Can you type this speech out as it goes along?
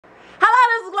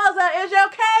GloZell, is you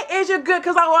okay? Is you good?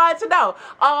 Because I wanted to know.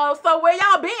 So where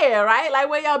y'all been, right? Like,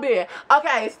 where y'all been?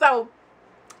 Okay, so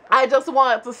I just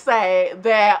wanted to say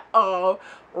that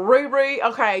Riri,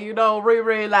 okay, you know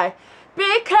Riri, like,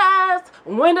 because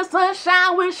when the sun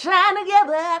shine, we shine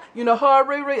together. You know her,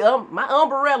 Riri, my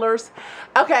umbrellas.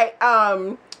 Okay,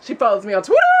 she follows me on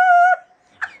Twitter.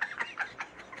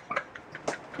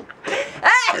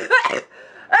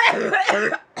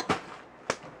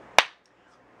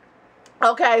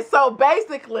 Okay, so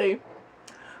basically,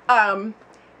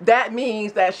 that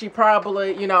means that she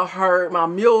probably, you know, heard my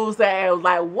music and was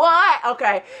like, what?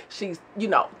 Okay, she's, you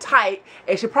know, tight,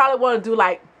 and she probably want to do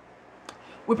like,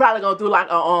 we probably gonna do like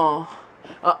a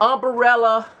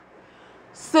umbrella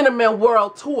cinnamon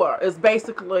world tour is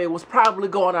basically what's probably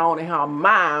going on in her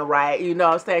mind, right? You know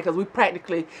what I'm saying? Because we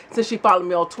practically, since she followed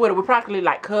me on Twitter, we're practically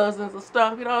like cousins and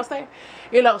stuff, you know what I'm saying?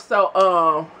 You know,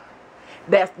 so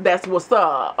that's what's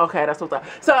up. Okay, that's what's up.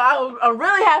 So I'm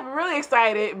really happy, really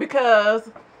excited,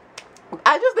 because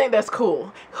I just think that's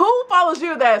cool. Who follows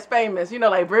you that's famous? You know,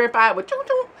 like verified with choo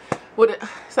choo.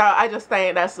 So I just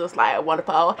think that's just like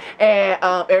wonderful. And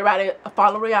everybody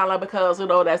follow Rihanna, because, you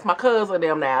know, that's my cousin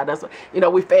them now. That's, you know,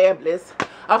 we fabulous.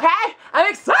 Okay, I'm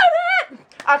excited.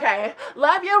 Okay,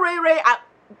 love you, Riri.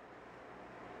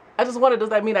 I just wonder, does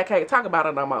that mean I can't talk about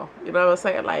it no more? You know what I'm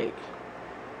saying? Like,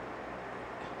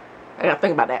 I gotta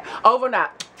think about that. Over and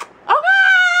out.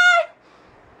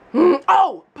 Okay.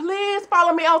 Oh, please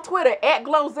follow me on Twitter at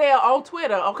GloZell on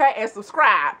Twitter. Okay, and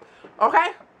subscribe.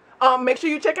 Okay. Make sure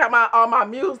you check out my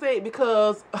music,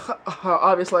 because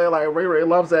obviously, like, Riri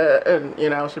loves it, and, you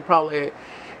know, she probably,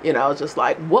 you know, just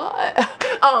like, what?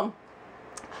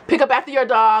 Pick up after your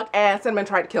dog, and Cinnamon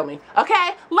tried to kill me.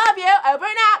 Okay, love you. Over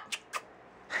and out.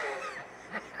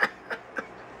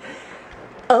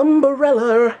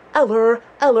 Umbrella, eller,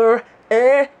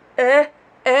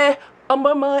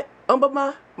 under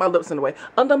my lips in the way,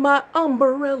 under my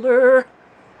umbrella.